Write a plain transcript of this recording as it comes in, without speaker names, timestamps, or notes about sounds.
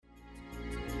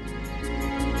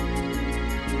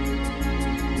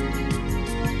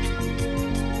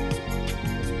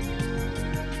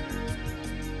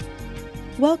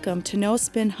Welcome to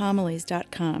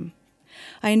NoSpinHomilies.com.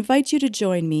 I invite you to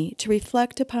join me to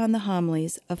reflect upon the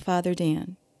homilies of Father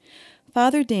Dan.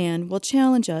 Father Dan will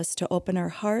challenge us to open our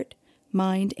heart,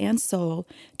 mind, and soul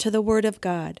to the Word of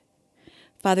God.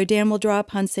 Father Dan will draw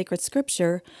upon sacred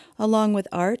scripture along with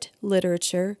art,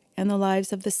 literature, and the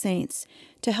lives of the saints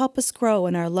to help us grow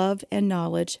in our love and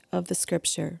knowledge of the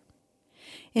scripture.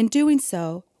 In doing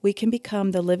so, we can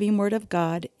become the living Word of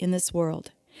God in this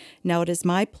world. Now it is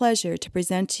my pleasure to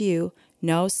present to you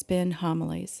No Spin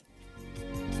Homilies.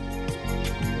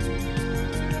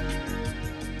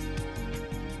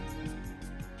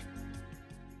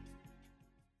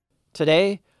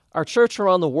 Today, our church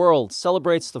around the world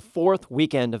celebrates the fourth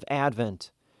weekend of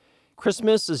Advent.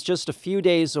 Christmas is just a few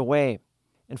days away,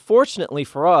 and fortunately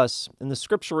for us, in the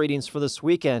scripture readings for this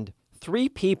weekend, 3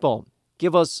 people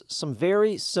give us some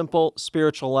very simple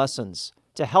spiritual lessons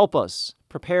to help us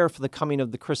prepare for the coming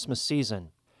of the Christmas season.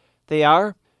 They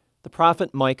are the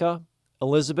prophet Micah,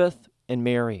 Elizabeth, and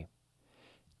Mary.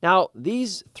 Now,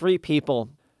 these 3 people,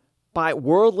 by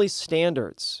worldly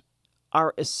standards,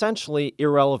 are essentially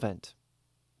irrelevant.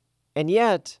 And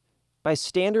yet, by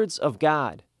standards of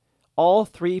God, all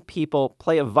 3 people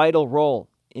play a vital role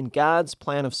in God's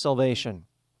plan of salvation.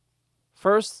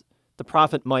 First, the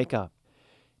prophet Micah.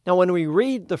 Now, when we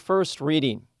read the first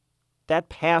reading, that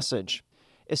passage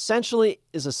essentially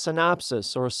is a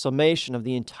synopsis or a summation of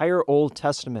the entire Old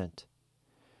Testament.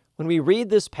 When we read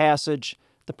this passage,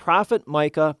 the prophet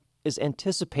Micah is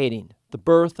anticipating the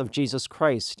birth of Jesus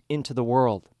Christ into the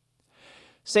world.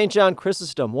 St. John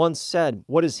Chrysostom once said,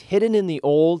 "What is hidden in the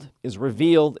old is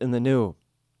revealed in the new."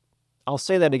 I'll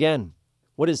say that again.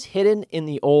 What is hidden in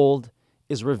the old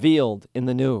is revealed in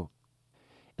the new.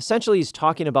 Essentially, he's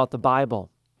talking about the Bible.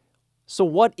 So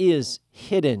what is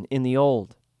hidden in the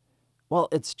old? Well,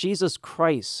 it's Jesus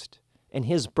Christ and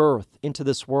his birth into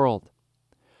this world.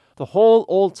 The whole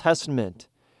Old Testament,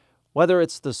 whether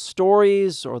it's the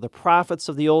stories or the prophets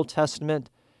of the Old Testament,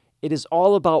 it is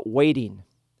all about waiting,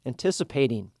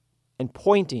 anticipating, and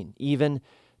pointing even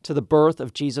to the birth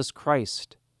of Jesus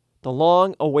Christ, the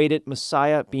long-awaited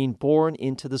Messiah being born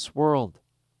into this world.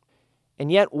 And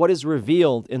yet, what is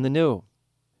revealed in the New?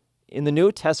 In the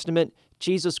New Testament,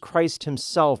 Jesus Christ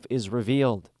himself is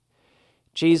revealed.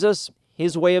 Jesus,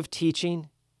 his way of teaching,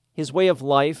 his way of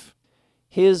life,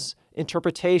 his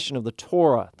interpretation of the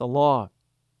Torah, the law,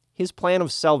 his plan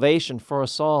of salvation for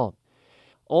us all,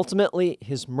 ultimately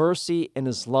his mercy and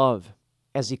his love,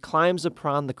 as he climbs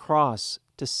upon the cross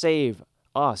to save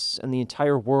us and the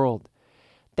entire world.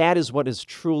 That is what is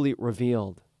truly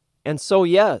revealed. And so,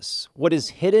 yes, what is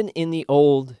hidden in the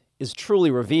old is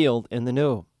truly revealed in the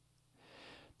new.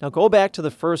 Now go back to the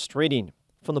first reading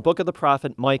from the book of the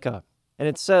prophet Micah, and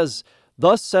it says,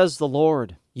 "Thus says the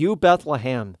Lord, you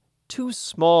Bethlehem, too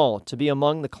small to be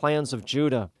among the clans of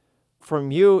Judah,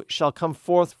 from you shall come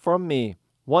forth from me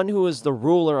one who is the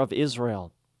ruler of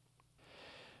Israel."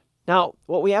 Now,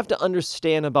 what we have to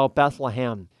understand about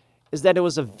Bethlehem is that it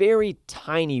was a very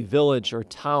tiny village or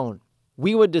town.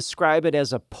 We would describe it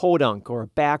as a podunk or a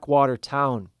backwater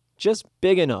town, just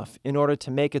big enough in order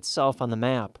to make itself on the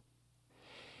map.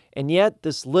 And yet,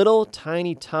 this little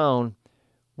tiny town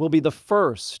will be the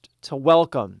first to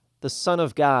welcome the Son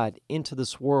of God into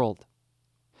this world.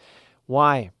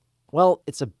 Why? Well,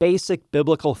 it's a basic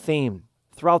biblical theme.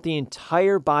 Throughout the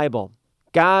entire Bible,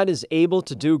 God is able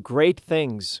to do great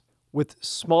things with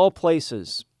small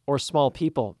places or small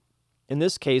people. In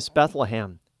this case,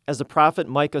 Bethlehem. As the prophet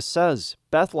Micah says,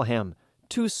 Bethlehem,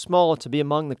 too small to be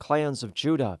among the clans of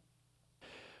Judah.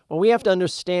 What we have to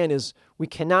understand is we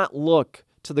cannot look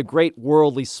to the great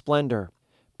worldly splendor,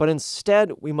 but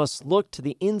instead we must look to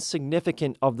the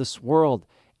insignificant of this world,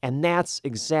 and that's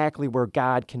exactly where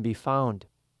God can be found.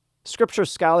 Scripture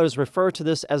scholars refer to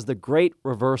this as the great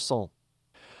reversal.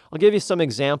 I'll give you some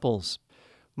examples.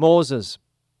 Moses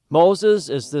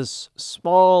is this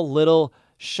small little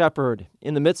shepherd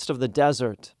in the midst of the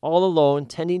desert, all alone,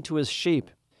 tending to his sheep.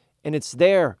 And it's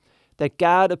there that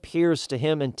God appears to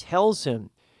him and tells him,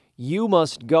 "You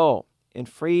must go and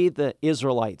free the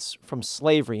Israelites from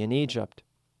slavery in Egypt."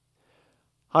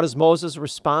 How does Moses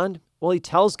respond? Well, he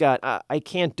tells God, I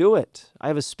can't do it. I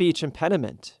have a speech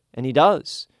impediment. And he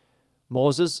does.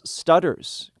 Moses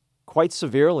stutters quite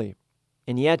severely.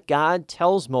 And yet God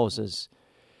tells Moses,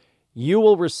 "You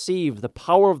will receive the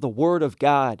power of the word of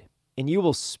God, and you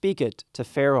will speak it to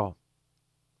Pharaoh."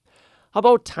 How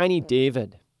about tiny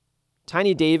David?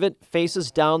 Tiny David faces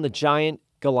down the giant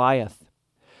Goliath.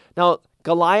 Now,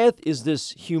 Goliath is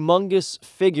this humongous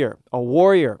figure, a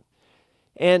warrior,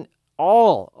 and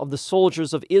all of the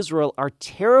soldiers of Israel are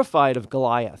terrified of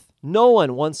Goliath. No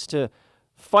one wants to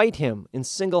fight him in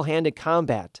single-handed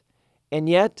combat. And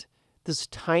yet, this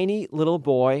tiny little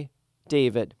boy,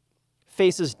 David,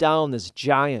 faces down this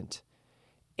giant,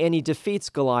 and he defeats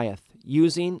Goliath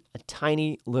using a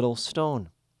tiny little stone.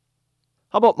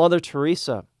 How about Mother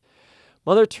Teresa?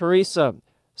 Mother Teresa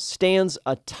stands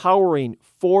a towering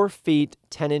 4 feet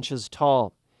 10 inches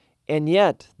tall, and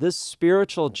yet this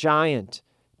spiritual giant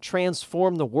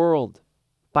transformed the world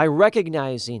by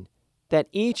recognizing that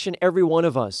each and every one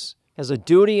of us has a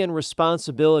duty and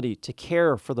responsibility to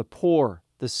care for the poor,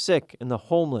 the sick, and the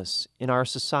homeless in our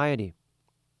society.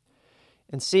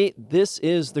 And see, this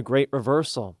is the great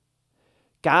reversal.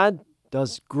 God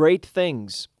does great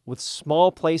things with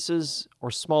small places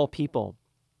or small people.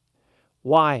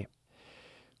 Why?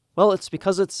 Well, it's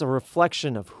because it's a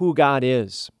reflection of who God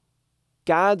is.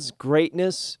 God's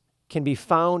greatness can be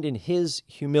found in His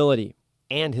humility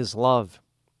and His love.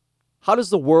 How does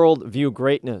the world view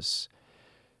greatness?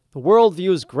 The world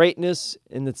views greatness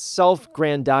in the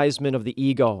self-grandizement of the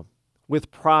ego, with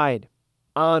pride,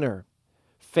 honor,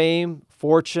 fame,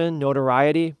 fortune,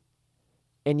 notoriety.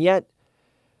 And yet,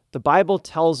 the Bible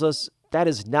tells us that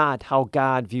is not how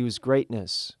God views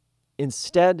greatness.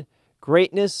 Instead,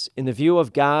 greatness in the view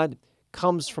of God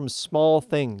comes from small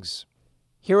things.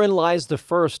 Herein lies the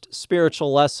first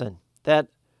spiritual lesson that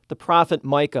the prophet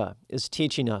Micah is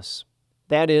teaching us.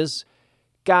 That is,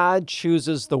 God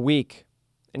chooses the weak,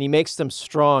 and He makes them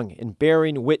strong in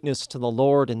bearing witness to the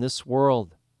Lord in this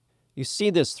world. You see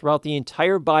this throughout the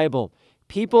entire Bible.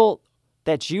 People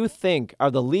that you think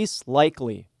are the least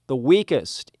likely, the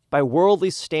weakest by worldly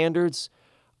standards,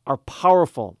 are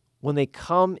powerful when they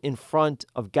come in front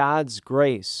of God's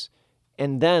grace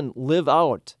and then live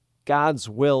out God's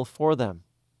will for them.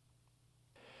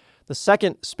 The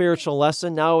second spiritual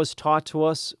lesson now is taught to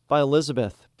us by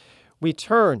Elizabeth. We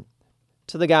turn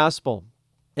to the gospel,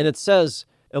 and it says,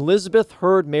 Elizabeth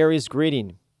heard Mary's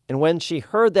greeting, and when she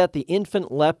heard that, the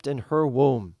infant leapt in her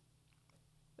womb.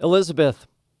 Elizabeth,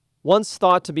 once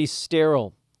thought to be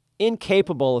sterile,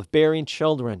 incapable of bearing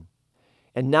children,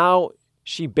 and now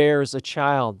she bears a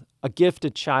child, a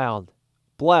gifted child.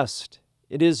 Blessed,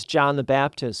 it is John the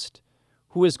Baptist,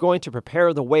 who is going to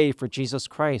prepare the way for Jesus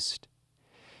Christ.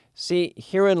 See,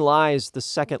 herein lies the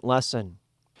second lesson.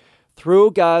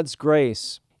 Through God's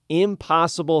grace,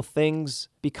 impossible things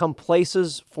become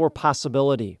places for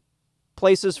possibility,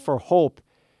 places for hope,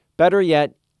 better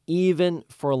yet, even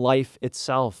for life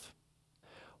itself.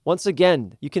 Once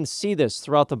again, you can see this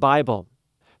throughout the Bible.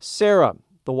 Sarah,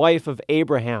 the wife of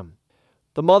Abraham,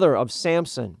 the mother of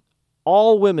Samson,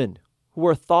 all women who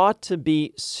were thought to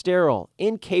be sterile,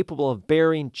 incapable of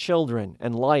bearing children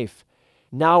and life,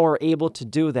 now are able to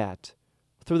do that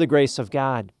through the grace of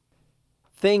God.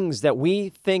 Things that we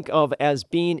think of as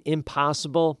being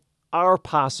impossible are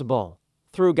possible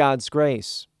through God's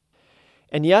grace.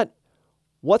 And yet,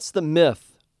 what's the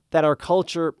myth that our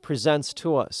culture presents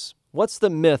to us? What's the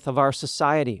myth of our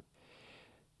society?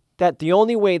 That the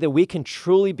only way that we can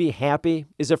truly be happy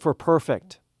is if we're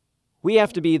perfect. We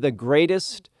have to be the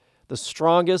greatest, the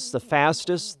strongest, the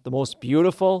fastest, the most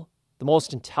beautiful, the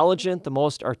most intelligent, the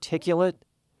most articulate.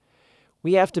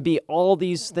 We have to be all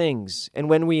these things. And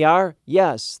when we are,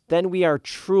 yes, then we are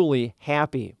truly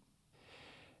happy.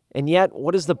 And yet,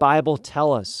 what does the Bible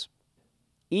tell us?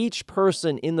 Each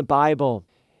person in the Bible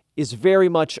is very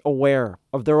much aware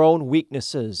of their own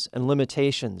weaknesses and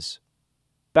limitations.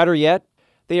 Better yet,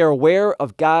 they are aware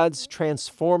of God's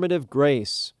transformative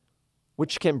grace,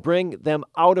 which can bring them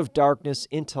out of darkness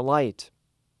into light.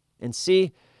 And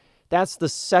see, that's the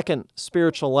second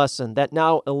spiritual lesson that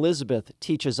now Elizabeth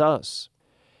teaches us.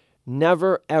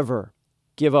 Never, ever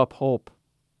give up hope.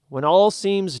 When all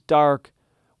seems dark,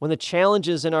 when the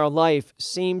challenges in our life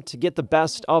seem to get the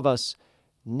best of us,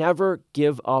 never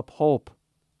give up hope.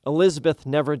 Elizabeth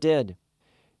never did.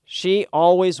 She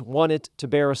always wanted to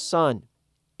bear a son,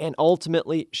 and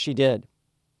ultimately she did.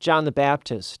 John the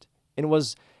Baptist, and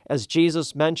was, as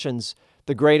Jesus mentions,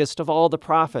 the greatest of all the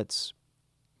prophets.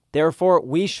 Therefore,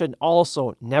 we should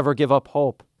also never give up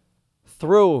hope.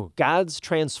 Through God's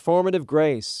transformative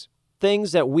grace,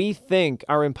 things that we think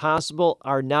are impossible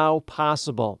are now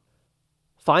possible.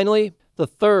 Finally, the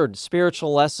third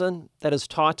spiritual lesson that is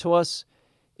taught to us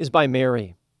is by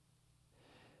Mary.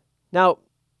 Now,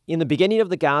 in the beginning of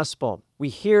the gospel, we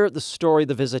hear the story of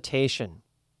the visitation.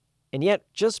 And yet,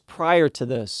 just prior to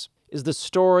this is the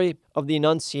story of the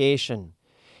Annunciation,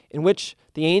 in which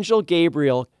the angel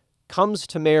Gabriel comes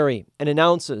to Mary and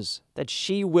announces that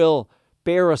she will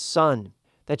bear a son,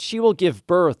 that she will give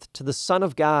birth to the Son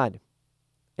of God,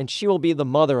 and she will be the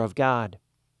mother of God.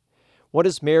 What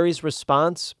is Mary's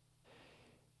response?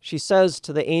 She says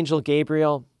to the angel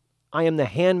Gabriel, I am the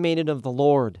handmaiden of the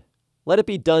Lord. Let it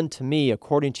be done to me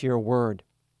according to your word.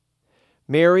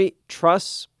 Mary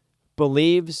trusts,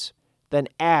 believes, then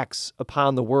acts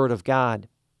upon the word of God.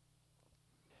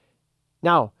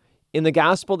 Now, in the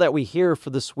gospel that we hear for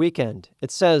this weekend,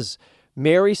 it says,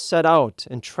 Mary set out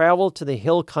and traveled to the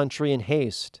hill country in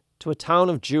haste, to a town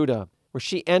of Judah, where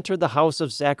she entered the house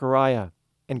of Zechariah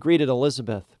and greeted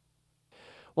Elizabeth.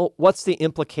 Well, what's the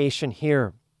implication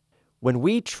here? When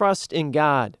we trust in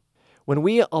God, when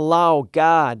we allow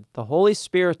God, the Holy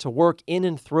Spirit, to work in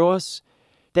and through us,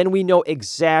 then we know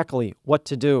exactly what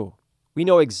to do. We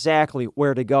know exactly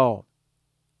where to go.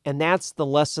 And that's the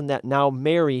lesson that now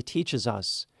Mary teaches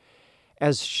us.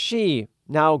 As she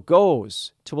now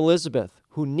goes to Elizabeth,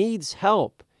 who needs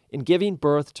help in giving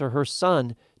birth to her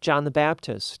son, John the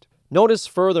Baptist. Notice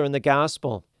further in the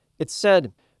gospel, it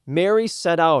said, Mary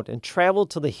set out and traveled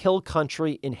to the hill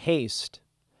country in haste.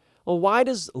 Well, why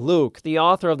does Luke, the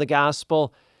author of the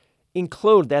gospel,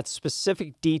 include that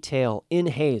specific detail, in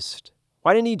haste?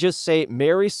 Why didn't he just say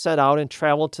Mary set out and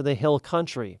traveled to the hill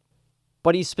country?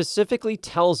 But he specifically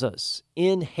tells us,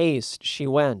 in haste she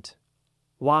went.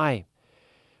 Why?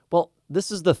 Well, this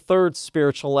is the third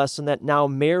spiritual lesson that now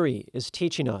Mary is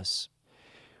teaching us.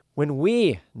 When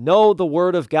we know the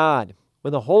Word of God,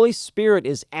 when the Holy Spirit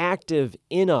is active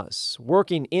in us,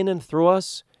 working in and through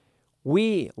us,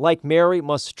 we, like Mary,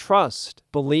 must trust,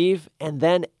 believe, and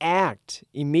then act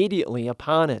immediately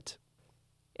upon it.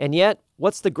 And yet,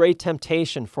 what's the great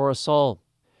temptation for us all?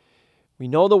 We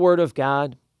know the Word of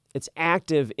God, it's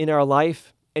active in our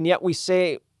life, and yet we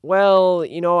say, well,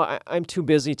 I'm too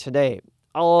busy today.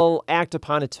 I'll act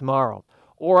upon it tomorrow.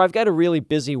 Or I've got a really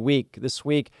busy week this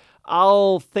week.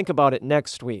 I'll think about it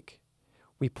next week.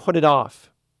 We put it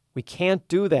off. We can't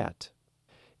do that.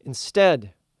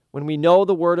 Instead, when we know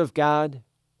the Word of God,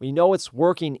 we know it's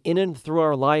working in and through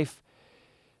our life,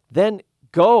 then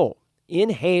go, in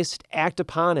haste, act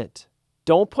upon it.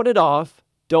 Don't put it off.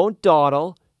 Don't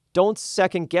dawdle. Don't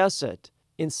second guess it.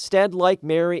 Instead, like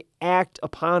Mary, act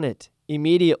upon it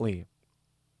immediately.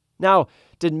 Now,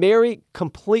 did Mary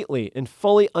completely and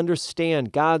fully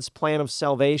understand God's plan of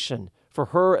salvation for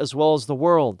her as well as the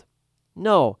world?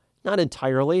 No, not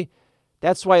entirely.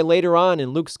 That's why later on in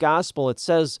Luke's gospel it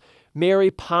says,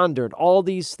 Mary pondered all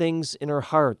these things in her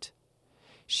heart.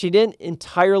 She didn't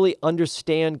entirely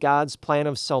understand God's plan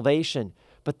of salvation,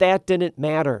 but that didn't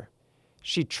matter.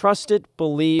 She trusted,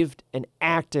 believed, and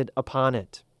acted upon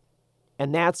it.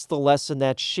 And that's the lesson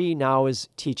that she now is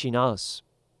teaching us.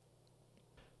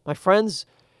 My friends,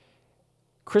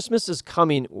 Christmas is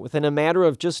coming within a matter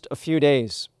of just a few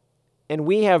days, and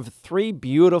we have three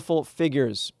beautiful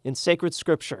figures in sacred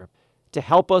scripture to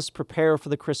help us prepare for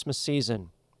the Christmas season.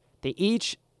 They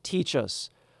each teach us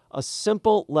a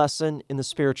simple lesson in the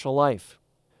spiritual life.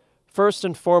 First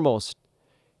and foremost,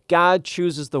 God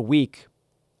chooses the weak,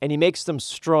 and he makes them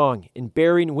strong in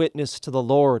bearing witness to the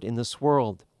Lord in this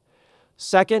world.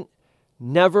 Second,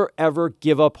 never ever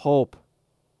give up hope.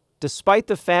 Despite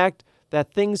the fact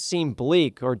that things seem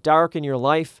bleak or dark in your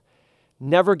life,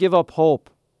 never give up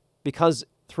hope, because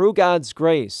through God's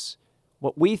grace,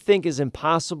 what we think is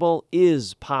impossible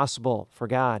is possible for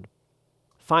God.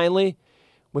 Finally,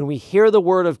 when we hear the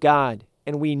Word of God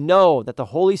and we know that the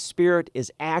Holy Spirit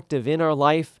is active in our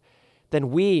life,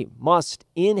 then we must,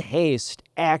 in haste,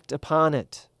 act upon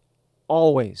it.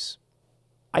 Always.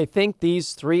 I think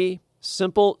these three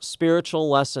simple spiritual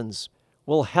lessons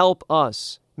will help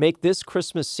us make this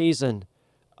Christmas season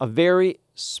a very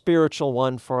spiritual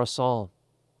one for us all.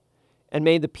 And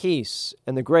may the peace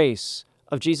and the grace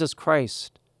of Jesus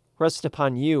Christ rest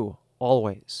upon you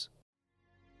always.